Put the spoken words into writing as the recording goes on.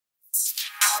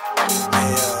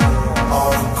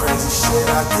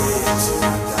I did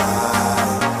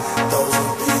tonight, those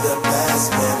would be the best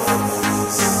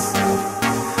memories.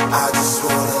 I just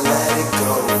wanna let it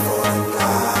go for the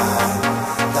night.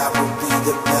 That would be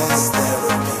the best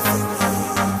therapy for me.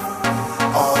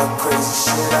 All the crazy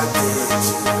shit I did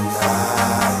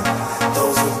tonight,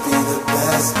 those would be the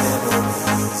best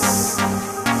memories.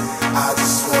 I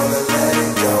just wanna let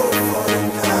it go for the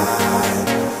night.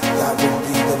 That would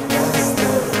be the best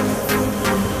therapy.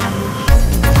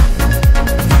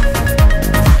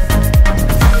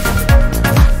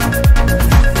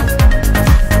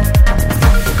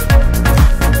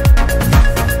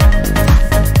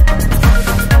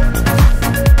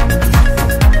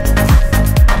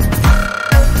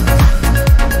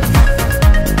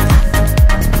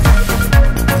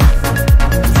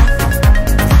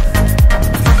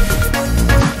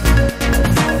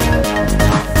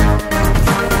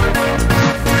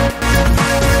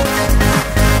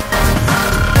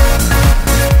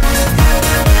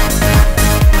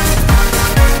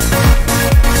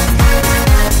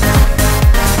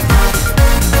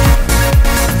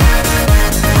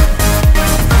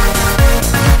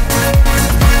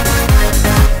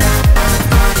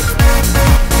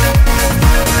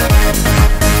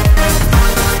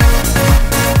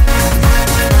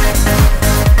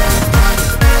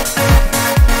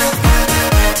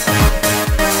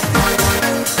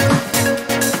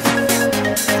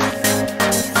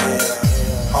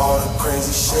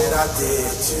 I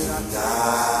did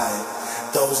tonight,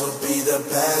 those will be the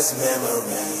best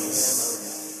memories.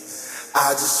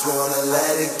 I just wanna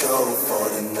let it go for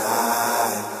the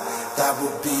night. That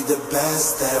would be the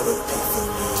best therapy for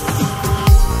me.